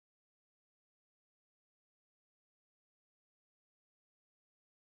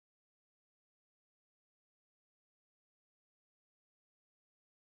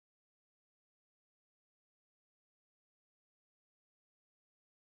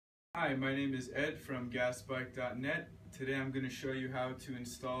Hi, my name is Ed from Gasbike.net. Today I'm going to show you how to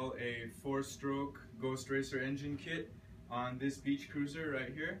install a 4-stroke Ghost Racer engine kit on this beach cruiser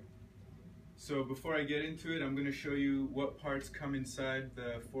right here. So before I get into it, I'm going to show you what parts come inside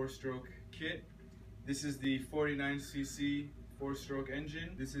the 4-stroke kit. This is the 49cc 4-stroke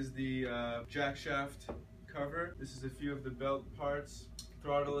engine. This is the jack shaft cover. This is a few of the belt parts.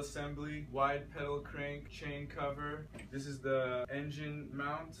 Throttle assembly, wide pedal crank, chain cover. This is the engine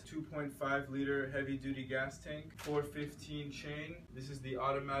mount, 2.5 liter heavy duty gas tank, 415 chain. This is the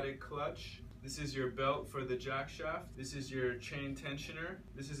automatic clutch. This is your belt for the jack shaft. This is your chain tensioner.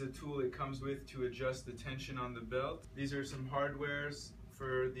 This is a tool it comes with to adjust the tension on the belt. These are some hardwares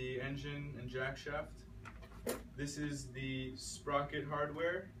for the engine and jack shaft. This is the sprocket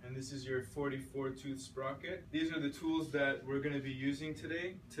hardware, and this is your 44 tooth sprocket. These are the tools that we're going to be using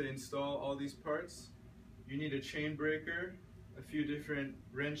today to install all these parts. You need a chain breaker, a few different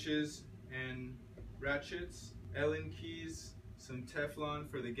wrenches and ratchets, Allen keys, some Teflon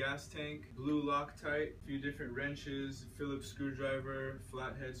for the gas tank, blue Loctite, a few different wrenches, Phillips screwdriver,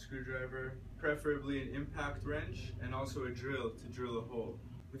 flathead screwdriver, preferably an impact wrench, and also a drill to drill a hole.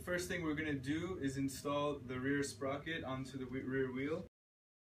 The first thing we're going to do is install the rear sprocket onto the rear wheel.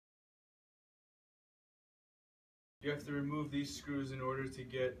 You have to remove these screws in order to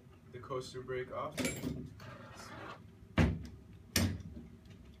get the coaster brake off.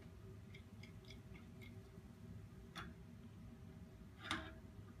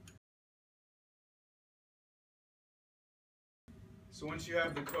 So once you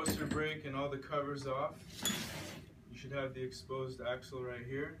have the coaster brake and all the covers off, you should have the exposed axle right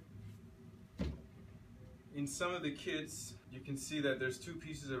here. In some of the kits, you can see that there's two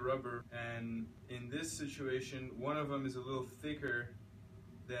pieces of rubber, and in this situation, one of them is a little thicker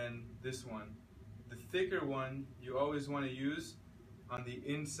than this one. The thicker one you always want to use on the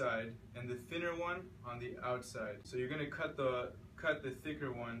inside, and the thinner one on the outside. So you're going to cut the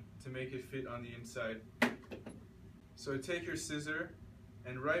thicker one to make it fit on the inside. So take your scissor,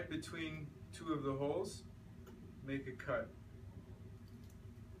 and right between two of the holes, make a cut.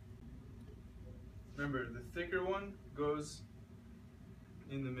 Remember, the thicker one goes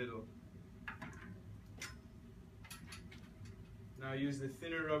in the middle. Now use the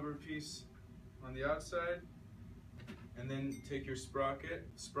thinner rubber piece on the outside, and then take your sprocket.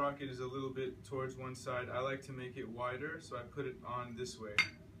 Sprocket is a little bit towards one side. I like to make it wider, so I put it on this way.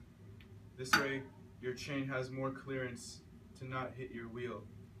 This way your chain has more clearance to not hit your wheel.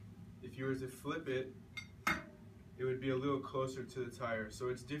 If you were to flip it, it would be a little closer to the tire. So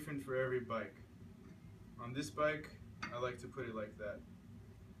it's different for every bike. On this bike, I like to put it like that.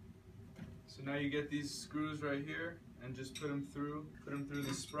 So now you get these screws right here, and just put them through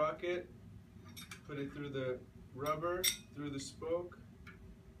the sprocket, put it through the rubber, through the spoke,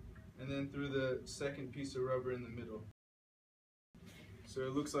 and then through the second piece of rubber in the middle. So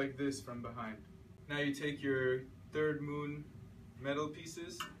it looks like this from behind. Now you take your third moon metal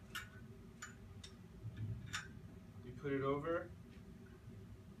pieces, you put it over,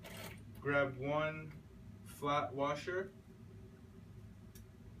 grab one flat washer,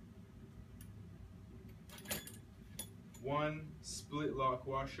 one split lock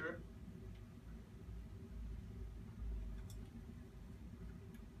washer,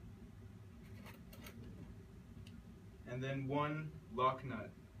 and then one lock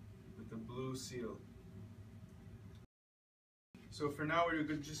nut with the blue seal. So for now we're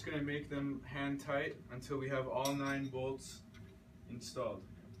just going to make them hand tight until we have all 9 bolts installed.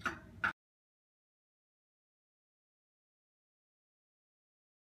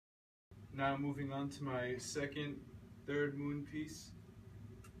 Now moving on to my third moon piece,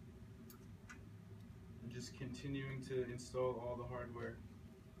 and just continuing to install all the hardware.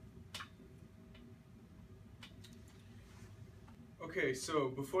 Okay, so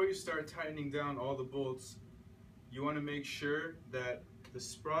before you start tightening down all the bolts, you want to make sure that the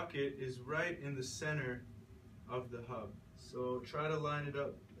sprocket is right in the center of the hub. So try to line it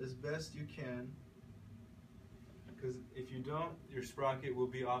up as best you can, because if you don't, your sprocket will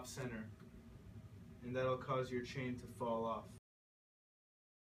be off center, and that'll cause your chain to fall off.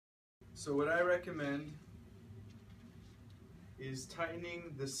 So what I recommend is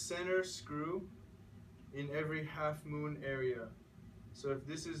tightening the center screw in every half moon area. So if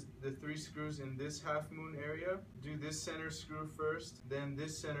this is the 3 screws in this half moon area, do this center screw first, then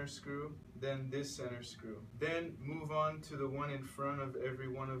this center screw, then this center screw. Then move on to the one in front of every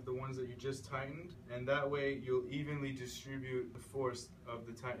one of the ones that you just tightened, and that way you'll evenly distribute the force of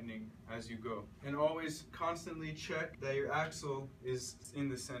the tightening as you go. And always constantly check that your axle is in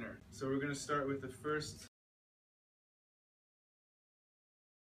the center. So we're going to start with the first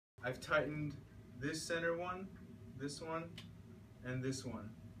I've tightened this center one, this one, and this one.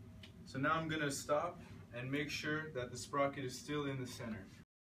 So now I'm gonna stop and make sure that the sprocket is still in the center.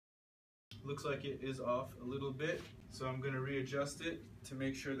 Looks like it is off a little bit, so I'm gonna readjust it to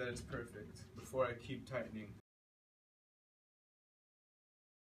make sure that it's perfect before I keep tightening.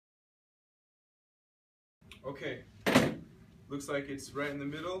 Okay, looks like it's right in the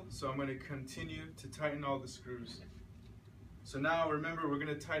middle, so I'm gonna continue to tighten all the screws. So now remember, we're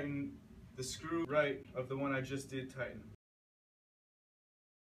gonna tighten the screw right of the one I just did tighten.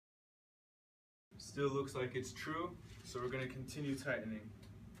 Still looks like it's true, so we're gonna continue tightening.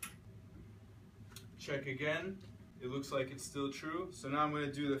 Check again, it looks like it's still true, so now I'm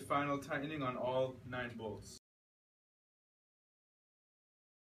gonna do the final tightening on all 9 bolts.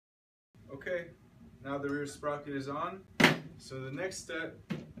 Okay, now the rear sprocket is on, so the next step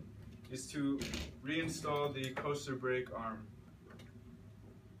is to reinstall the coaster brake arm.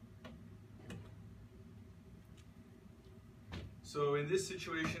 So in this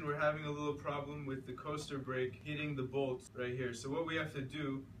situation, we're having a little problem with the coaster brake hitting the bolts right here. So what we have to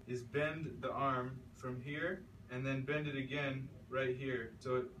do is bend the arm from here and then bend it again right here.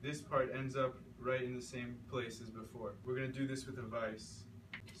 So this part ends up right in the same place as before. We're gonna do this with a vise.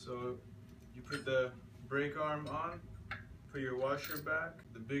 So you put the brake arm on, put your washer back,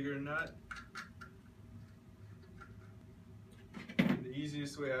 the bigger nut. And the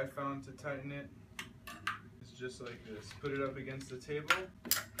easiest way I found to tighten it is just like this. Put it up against the table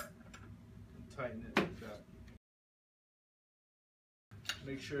and tighten it like that.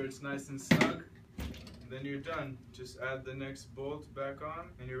 Make sure it's nice and snug, and then you're done. Just add the next bolt back on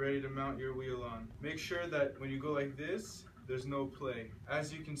and you're ready to mount your wheel on. Make sure that when you go like this, there's no play.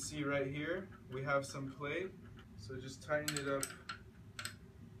 As you can see right here, we have some play, so just tighten it up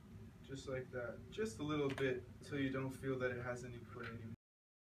just like that. Just a little bit until you don't feel that it has any play anymore.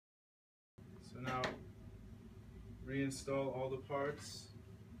 So now reinstall all the parts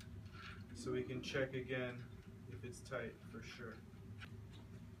so we can check again if it's tight for sure.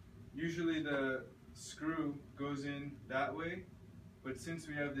 Usually the screw goes in that way, but since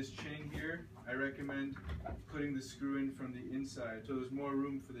we have this chain here, I recommend putting the screw in from the inside so there's more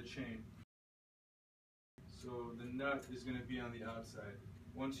room for the chain. So the nut is going to be on the outside.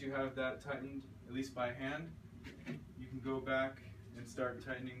 Once you have that tightened, at least by hand, you can go back and start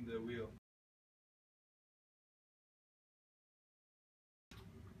tightening the wheel.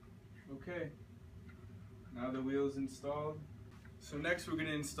 Okay, now the wheel is installed. So next we're going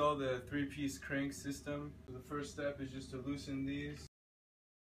to install the 3-piece crank system. So the first step is just to loosen these.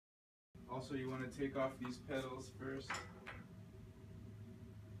 Also, you want to take off these pedals first.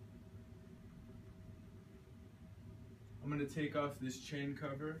 I'm going to take off this chain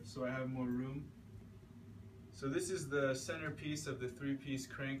cover so I have more room. So this is the centerpiece of the 3-piece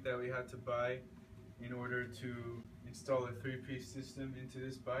crank that we had to buy in order to install a 3-piece system into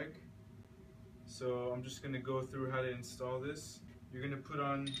this bike. So I'm just going to go through how to install this. You're going to put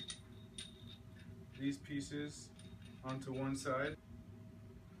on these pieces onto one side.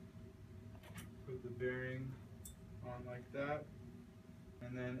 Put the bearing on like that.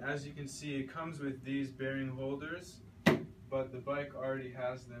 And then as you can see, it comes with these bearing holders, but the bike already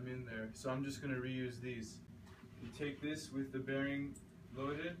has them in there. So I'm just going to reuse these. You take this with the bearing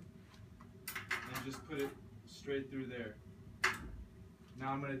loaded and just put it straight through there.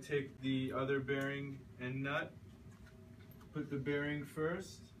 Now I'm going to take the other bearing and nut, put the bearing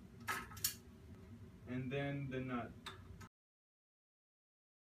first, and then the nut.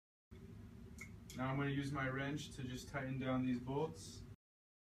 Now I'm going to use my wrench to just tighten down these bolts.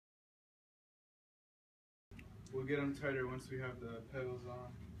 We'll get them tighter once we have the pedals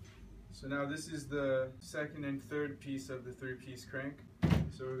on. So now this is the second and third piece of the 3-piece crank.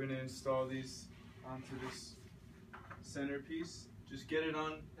 So we're going to install these onto this center piece. Just get it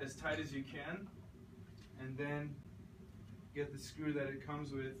on as tight as you can, and then get the screw that it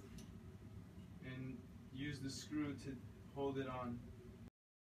comes with and use the screw to hold it on.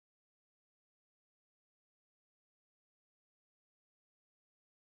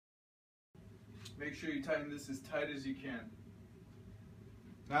 Make sure you tighten this as tight as you can.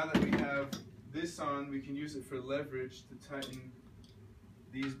 Now that we have this on, we can use it for leverage to tighten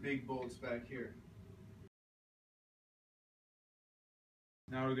these big bolts back here.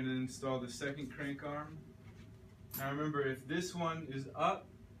 Now we're going to install the second crank arm. Now remember, if this one is up,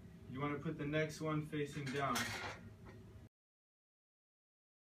 you want to put the next one facing down.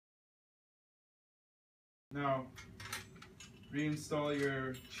 Now reinstall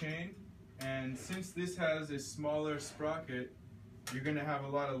your chain, and since this has a smaller sprocket, you're going to have a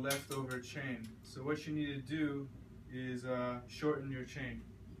lot of leftover chain. So what you need to do is shorten your chain.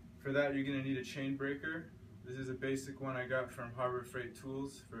 For that, you're gonna need a chain breaker. This is a basic one I got from Harbor Freight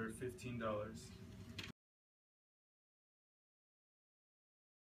Tools for $15.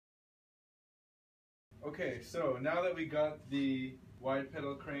 Okay, so now that we got the wide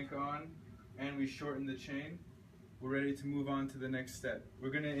pedal crank on and we shortened the chain, we're ready to move on to the next step.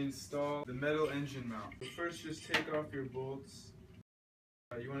 We're going to install the metal engine mount. So first, just take off your bolts.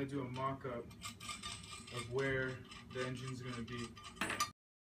 You want to do a mock-up of where the engine's going to be.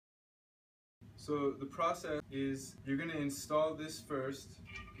 So the process is you're going to install this first.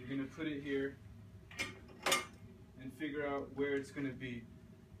 You're going to put it here and figure out where it's going to be.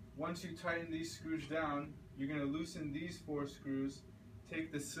 Once you tighten these screws down, you're going to loosen these 4 screws,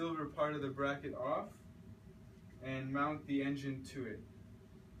 take the silver part of the bracket off, and mount the engine to it.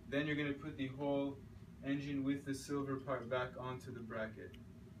 Then you're going to put the whole engine with the silver part back onto the bracket.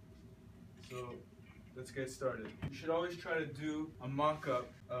 So let's get started. You should always try to do a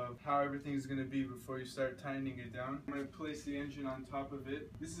mock-up of how everything is going to be before you start tightening it down. I'm going to place the engine on top of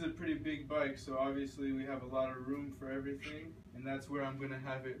it. This is a pretty big bike, so obviously we have a lot of room for everything, and that's where I'm going to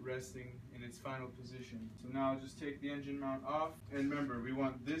have it resting in its final position. So now I'll just take the engine mount off, and remember, we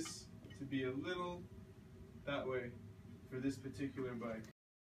want this to be a little that way for this particular bike.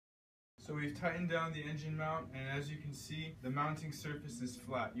 So we've tightened down the engine mount, and as you can see, the mounting surface is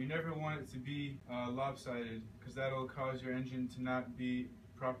flat. You never want it to be lopsided, because that'll cause your engine to not be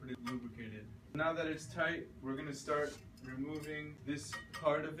properly lubricated. Now that it's tight, we're going to start removing this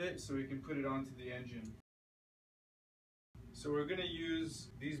part of it so we can put it onto the engine. So we're going to use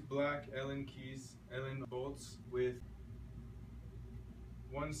these black Allen keys, Allen bolts, with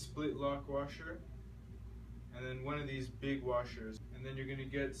 1 split lock washer, and then 1 of these big washers. And then you're going to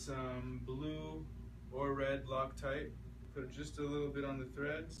get some blue or red Loctite. Put just a little bit on the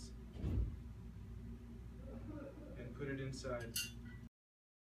threads and put it inside.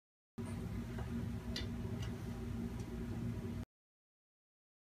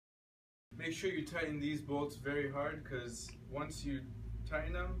 Make sure you tighten these bolts very hard, because once you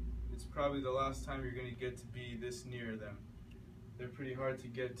tighten them, it's probably the last time you're going to get to be this near them. They're pretty hard to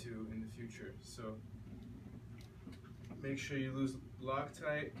get to in the future. So make sure you lose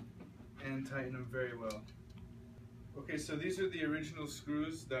Loctite and tighten them very well. Okay, so these are the original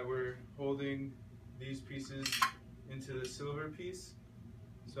screws that were holding these pieces into the silver piece.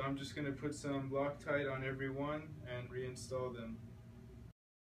 So I'm just going to put some Loctite on every one and reinstall them.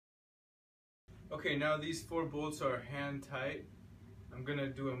 Okay, now these 4 bolts are hand tight. I'm going to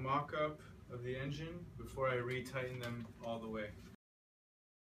do a mock-up of the engine before I re-tighten them all the way.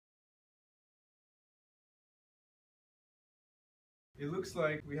 It looks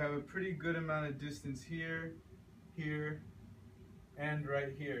like we have a pretty good amount of distance here, here, and right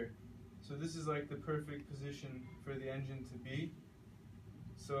here. So this is like the perfect position for the engine to be.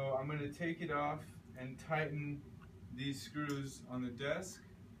 So I'm going to take it off and tighten these screws on the desk,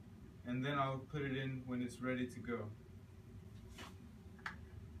 and then I'll put it in when it's ready to go.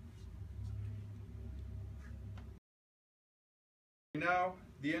 Now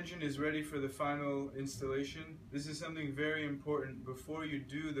the engine is ready for the final installation. This is something very important. Before you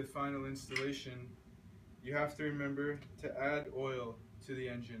do the final installation, you have to remember to add oil to the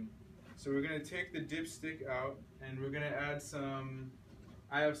engine. So we're going to take the dipstick out, and we're going to add some,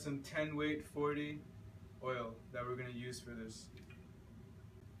 I have some 10 weight 40 oil that we're going to use for this.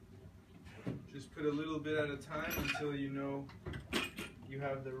 Just put a little bit at a time until you know you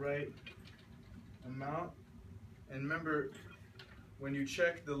have the right amount. And remember, when you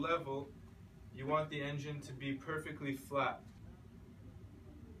check the level, you want the engine to be perfectly flat.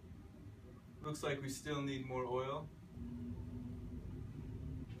 Looks like we still need more oil.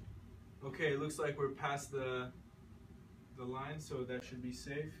 Okay, it looks like we're past the line, so that should be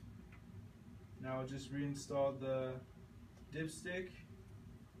safe. Now I'll just reinstall the dipstick,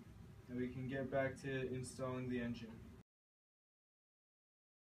 and we can get back to installing the engine.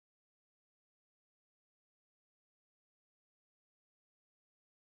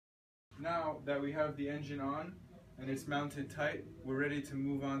 Now that we have the engine on and it's mounted tight, we're ready to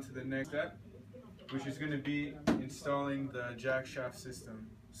move on to the next step, which is going to be installing the jack shaft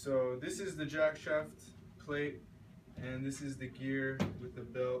system. So this is the jack shaft plate, and this is the gear with the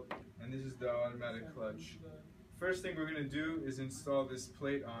belt, and this is the automatic clutch. First thing we're going to do is install this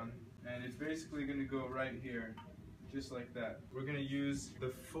plate on, and it's basically going to go right here, just like that. We're going to use the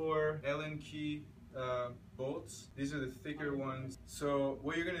 4 Allen key bolts. These are the thicker ones. So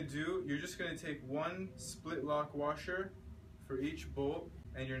what you're going to do, you're just going to take 1 split lock washer for each bolt,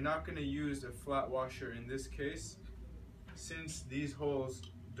 and you're not going to use a flat washer in this case, since these holes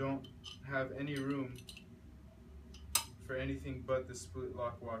don't have any room for anything but the split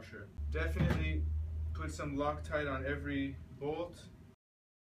lock washer. Definitely put some Loctite on every bolt.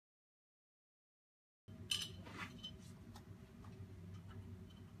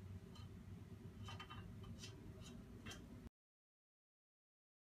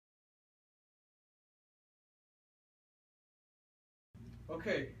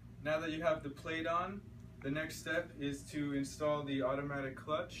 Okay, now that you have the plate on, the next step is to install the automatic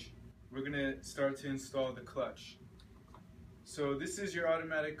clutch. We're going to start to install the clutch. So this is your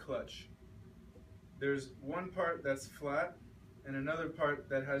automatic clutch. There's one part that's flat and another part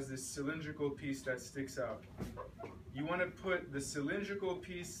that has this cylindrical piece that sticks out. You want to put the cylindrical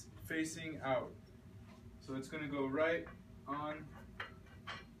piece facing out. So it's going to go right on,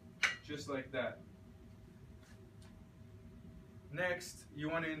 just like that. Next, you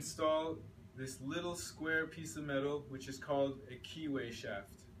want to install this little square piece of metal, which is called a keyway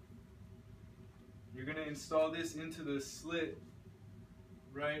shaft. You're going to install this into the slit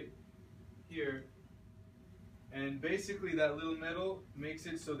right here, and basically that little metal makes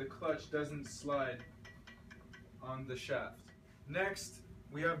it so the clutch doesn't slide on the shaft. Next,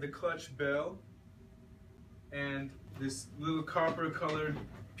 we have the clutch bell and this little copper colored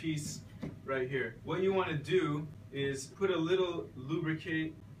piece right here. What you want to do is put a little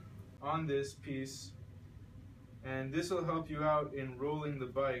lubricant on this piece, and this will help you out in rolling the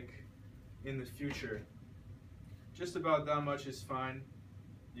bike in the future. Just about that much is fine.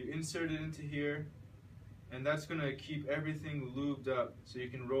 You insert it into here, and that's going to keep everything lubed up so you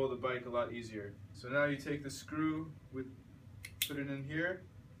can roll the bike a lot easier. So now you take the screw, put it in here,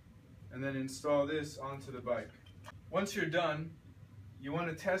 and then install this onto the bike. Once you're done, you want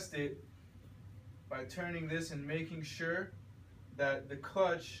to test it by turning this and making sure that the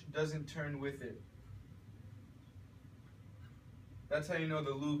clutch doesn't turn with it. That's how you know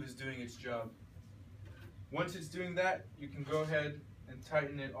the lube is doing its job. Once it's doing that, you can go ahead and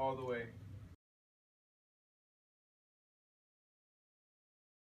tighten it all the way.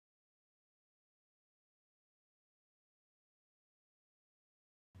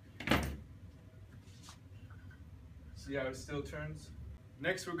 See how it still turns?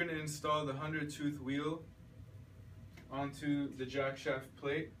 Next, we're going to install the 100-tooth wheel onto the jack shaft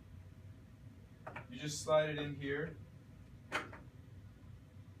plate. You just slide it in here.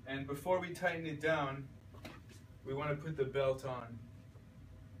 And before we tighten it down, we want to put the belt on.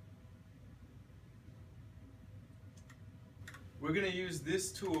 We're going to use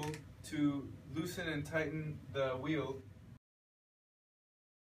this tool to loosen and tighten the wheel.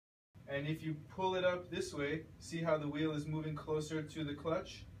 And if you pull it up this way, see how the wheel is moving closer to the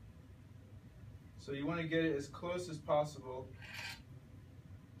clutch? So you want to get it as close as possible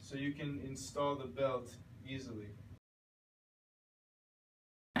so you can install the belt easily.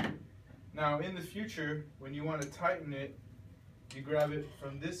 Now in the future, when you want to tighten it, you grab it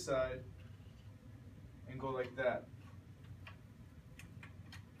from this side and go like that.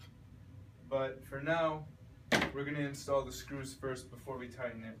 But for now, we're going to install the screws first before we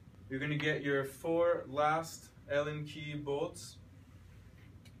tighten it. You're going to get your 4 last Allen key bolts.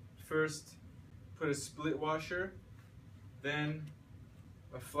 First, put a split washer, then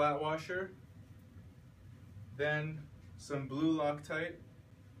a flat washer, then some blue Loctite,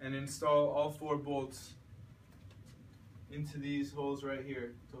 and install all 4 bolts into these holes right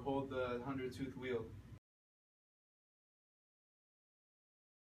here to hold the 100-tooth wheel.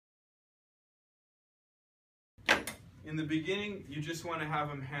 In the beginning, you just want to have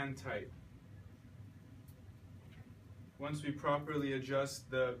them hand tight. Once we properly adjust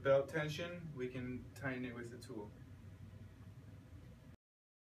the belt tension, we can tighten it with the tool.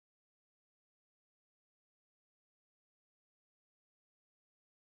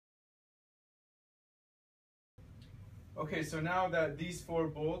 Okay, so now that these 4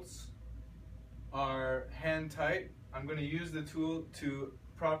 bolts are hand tight, I'm going to use the tool to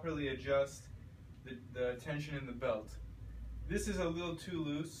properly adjust the tension in the belt. This is a little too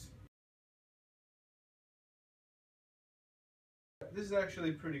loose. This is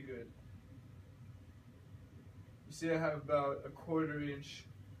actually pretty good. You see I have about a 1/4 inch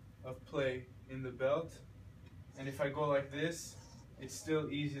of play in the belt, and if I go like this, it's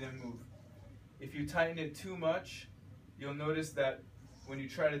still easy to move. If you tighten it too much, you'll notice that when you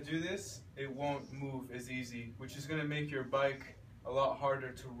try to do this, it won't move as easy, which is going to make your bike a lot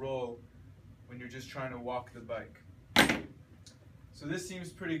harder to roll when you're just trying to walk the bike. So this seems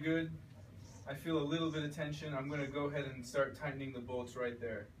pretty good. I feel a little bit of tension. I'm going to go ahead and start tightening the bolts right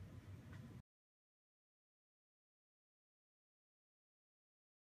there.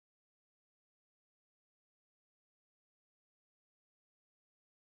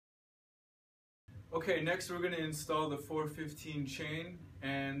 Okay, next we're going to install the 415 chain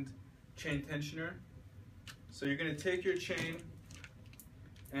and chain tensioner. So you're going to take your chain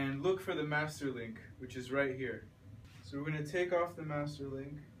and look for the master link, which is right here. So we're going to take off the master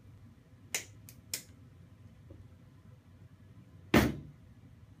link.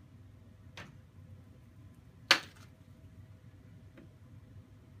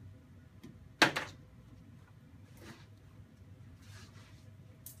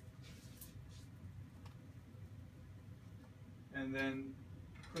 And then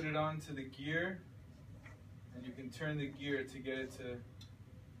put it onto the gear, and you can turn the gear to get it to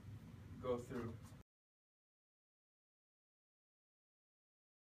go through.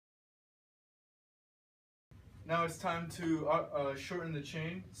 Now it's time to shorten the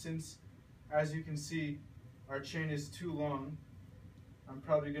chain, since, as you can see, our chain is too long. I'm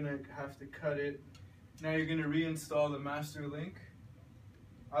probably going to have to cut it. Now you're going to reinstall the master link.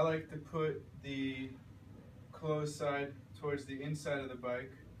 I like to put the closed side towards the inside of the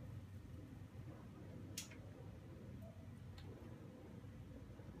bike.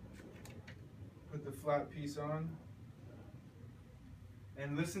 Put the flat piece on.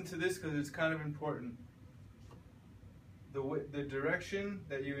 And listen to this because it's kind of important. The direction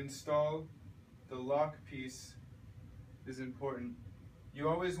that you install the lock piece is important. You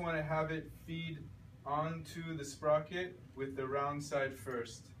always want to have it feed onto the sprocket with the round side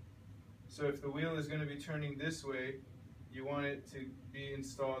first. So if the wheel is going to be turning this way, you want it to be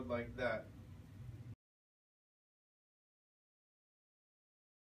installed like that.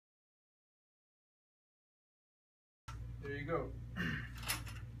 There you go.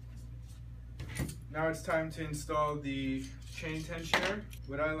 Now it's time to install the chain tensioner.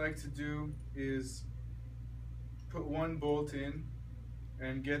 What I like to do is put one bolt in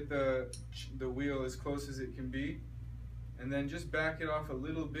and get the wheel as close as it can be, and then just back it off a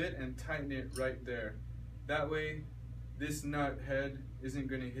little bit and tighten it right there. That way this nut head isn't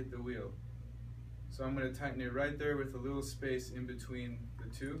going to hit the wheel. So I'm going to tighten it right there with a little space in between the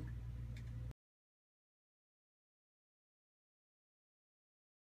two.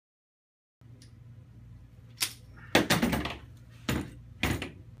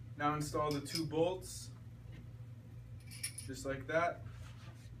 Now install the two bolts, just like that,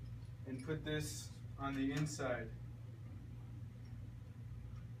 and put this on the inside.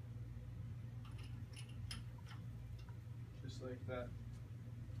 Just like that.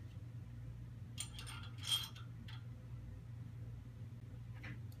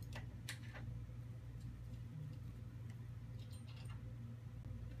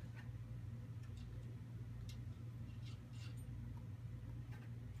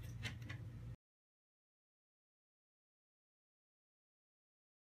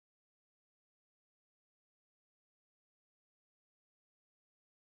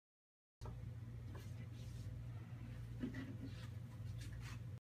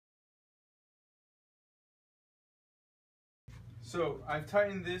 So I've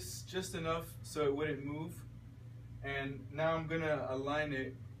tightened this just enough so it wouldn't move, and now I'm going to align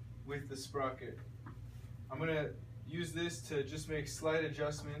it with the sprocket. I'm going to use this to just make slight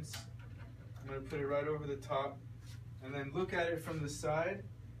adjustments. I'm going to put it right over the top, and then look at it from the side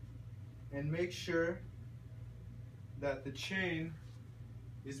and make sure that the chain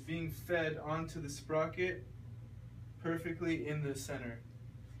is being fed onto the sprocket perfectly in the center.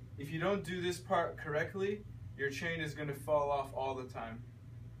 If you don't do this part correctly, your chain is going to fall off all the time.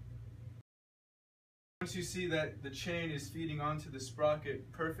 Once you see that the chain is feeding onto the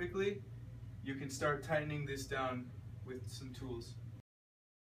sprocket perfectly, you can start tightening this down with some tools.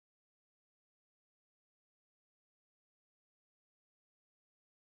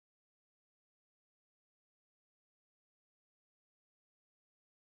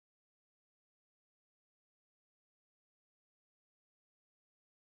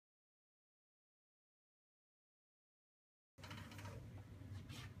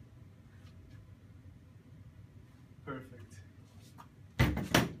 Perfect.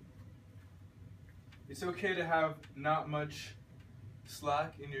 It's okay to have not much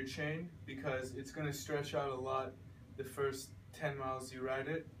slack in your chain because it's going to stretch out a lot the first 10 miles you ride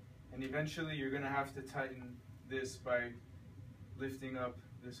it, and eventually you're going to have to tighten this by lifting up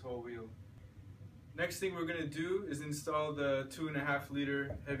this whole wheel. Next thing we're going to do is install the 2.5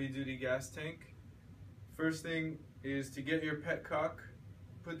 liter heavy duty gas tank. First thing is to get your petcock,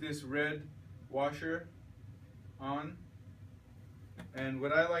 put this red washer on, and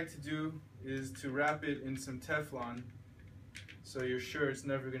what I like to do is to wrap it in some Teflon so you're sure it's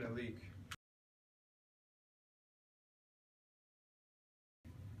never going to leak.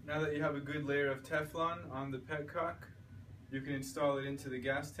 Now that you have a good layer of Teflon on the petcock, you can install it into the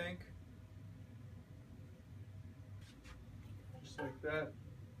gas tank. like that.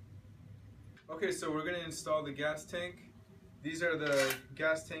 Okay, so we're going to install the gas tank. These are the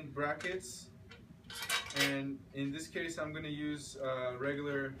gas tank brackets, and in this case I'm going to use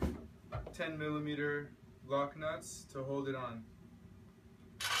regular 10mm lock nuts to hold it on.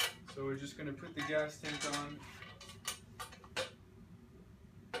 So we're just going to put the gas tank on,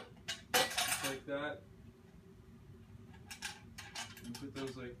 just like that, and put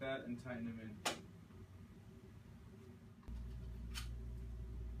those like that and tighten them in.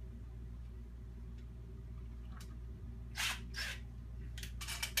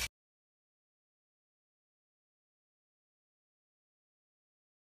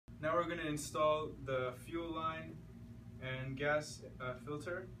 Now we're going to install the fuel line and gas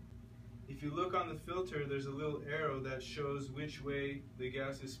filter. If you look on the filter, there's a little arrow that shows which way the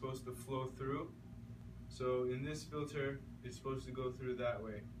gas is supposed to flow through. So in this filter, it's supposed to go through that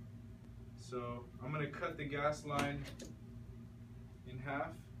way. So I'm going to cut the gas line in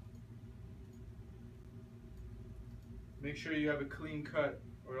half. Make sure you have a clean cut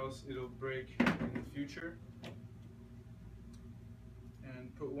or else it'll break in the future.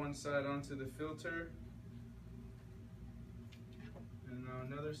 And put one side onto the filter, and now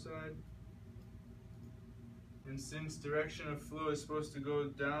another side. And since direction of flow is supposed to go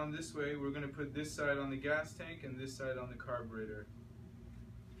down this way, we're going to put this side on the gas tank and this side on the carburetor.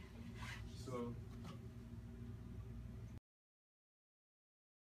 So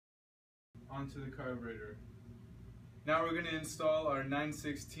onto the carburetor. Now we're going to install our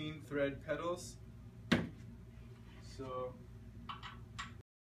 9/16 thread pedals.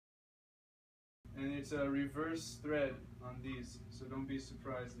 And it's a reverse thread on these, so don't be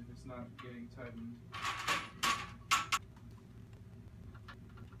surprised if it's not getting tightened.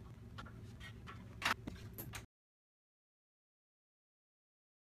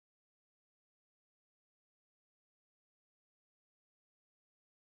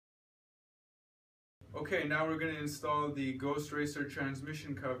 Okay, now we're going to install the Ghost Racer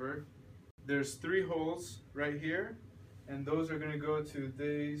transmission cover. There's 3 holes right here, and those are going to go to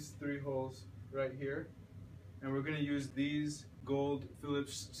these 3 holes right here, and we're going to use these gold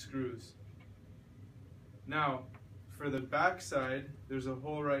Phillips screws. Now for the back side, there's a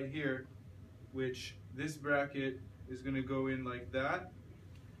hole right here, which this bracket is going to go in like that,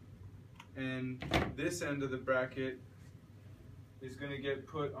 and this end of the bracket is going to get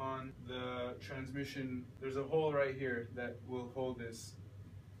put on the transmission. There's a hole right here that will hold this.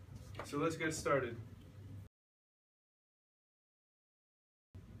 So let's get started.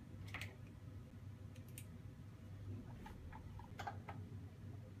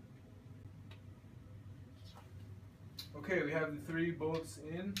 Okay, we have the 3 bolts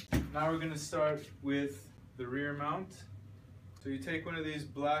in. Now we're going to start with the rear mount. So you take one of these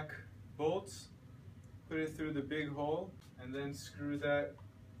black bolts, put it through the big hole, and then screw that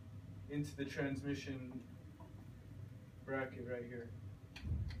into the transmission bracket right here.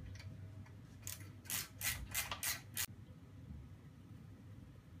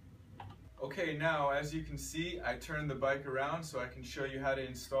 Okay, now as you can see, I turned the bike around so I can show you how to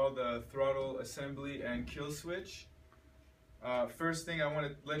install the throttle assembly and kill switch. First thing I want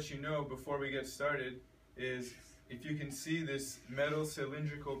to let you know before we get started is, if you can see this metal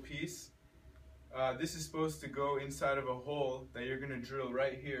cylindrical piece, this is supposed to go inside of a hole that you're going to drill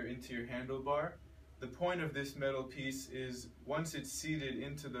right here into your handlebar. The point of this metal piece is, once it's seated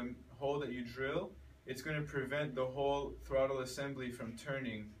into the hole that you drill, it's going to prevent the whole throttle assembly from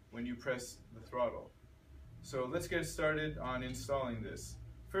turning when you press the throttle. So let's get started on installing this.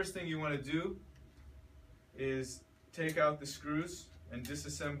 First thing you want to do is take out the screws and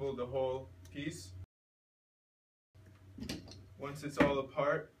disassemble the whole piece. Once it's all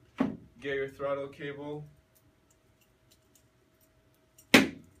apart, get your throttle cable.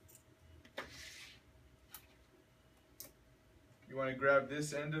 You want to grab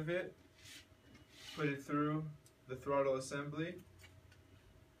this end of it, put it through the throttle assembly.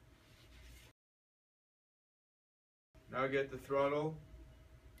 Now get the throttle,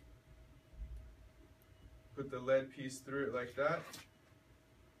 put the lead piece through it like that,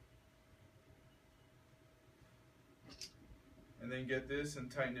 and then get this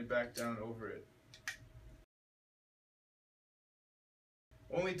and tighten it back down over it.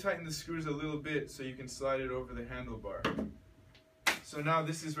 Only tighten the screws a little bit so you can slide it over the handlebar. So now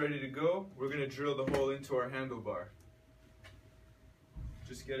this is ready to go. We're going to drill the hole into our handlebar.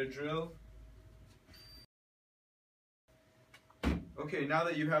 Just get a drill. Okay, now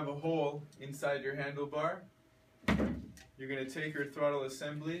that you have a hole inside your handlebar, you're going to take your throttle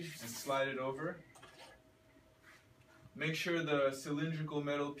assembly and slide it over. Make sure the cylindrical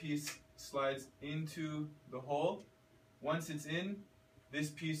metal piece slides into the hole, Once it's in, this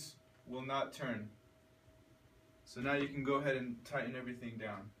piece will not turn. So now you can go ahead and tighten everything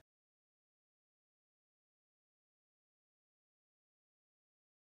down.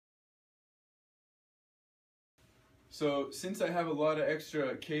 So since I have a lot of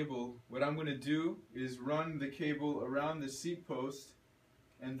extra cable, what I'm going to do is run the cable around the seat post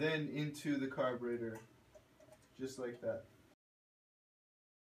and then into the carburetor, just like that.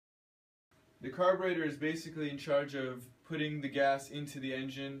 The carburetor is basically in charge of putting the gas into the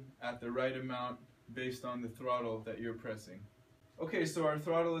engine at the right amount based on the throttle that you're pressing. Okay, so our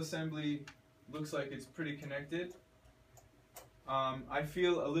throttle assembly looks like it's pretty connected. I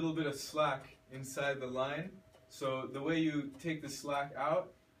feel a little bit of slack inside the line. So the way you take the slack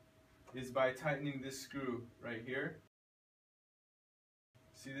out is by tightening this screw right here.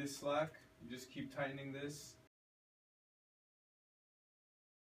 See this slack? You just keep tightening this.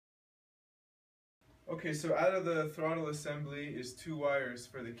 Okay, so out of the throttle assembly is 2 wires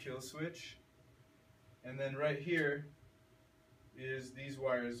for the kill switch. And then right here is these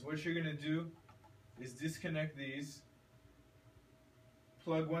wires. What you're going to do is disconnect these,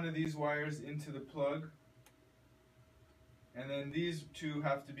 plug one of these wires into the plug, and then these two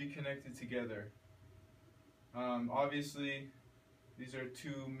have to be connected together. Obviously, these are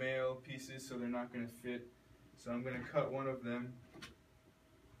 2 male pieces, so they're not going to fit. So I'm going to cut one of them,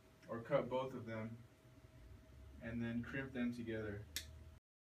 or cut both of them, and then crimp them together.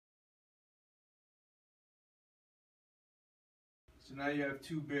 So now you have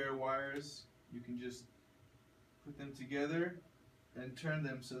 2 bare wires. You can just put them together and turn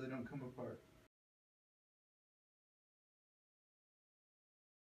them so they don't come apart.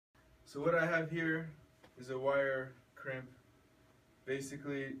 So what I have here is a wire crimp.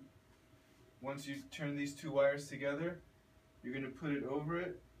 Basically, once you turn these 2 wires together, you're going to put it over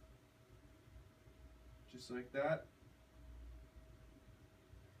it, just like that,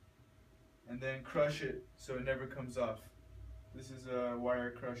 and then crush it so it never comes off. This is a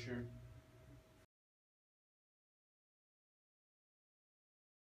wire crusher.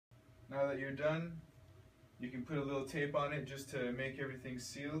 Now that you're done, you can put a little tape on it just to make everything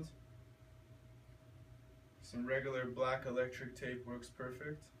sealed. Some regular black electric tape works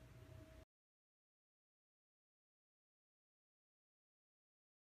perfect.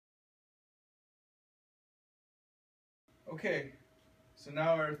 Okay, so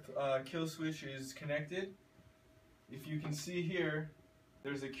now our kill switch is connected. If you can see here,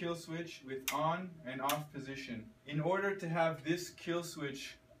 there's a kill switch with on and off position. In order to have this kill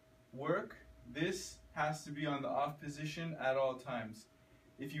switch work, this has to be on the off position at all times.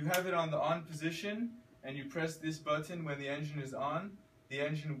 If you have it on the on position and you press this button when the engine is on, the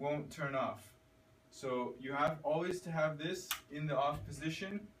engine won't turn off. So you have always to have this in the off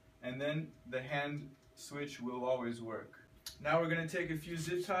position, and then the hand switch will always work. Now we're going to take a few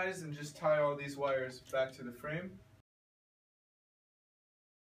zip ties and just tie all these wires back to the frame.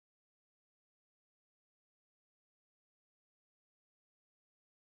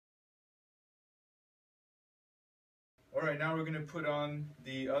 Alright, now we're going to put on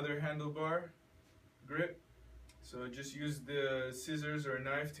the other handlebar grip. So just use the scissors or a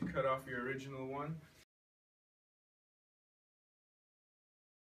knife to cut off your original one.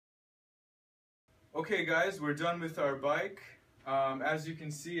 Okay guys, we're done with our bike. As you can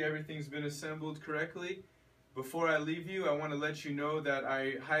see, everything's been assembled correctly. Before I leave you, I want to let you know that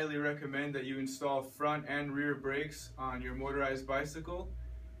I highly recommend that you install front and rear brakes on your motorized bicycle,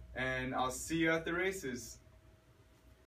 and I'll see you at the races.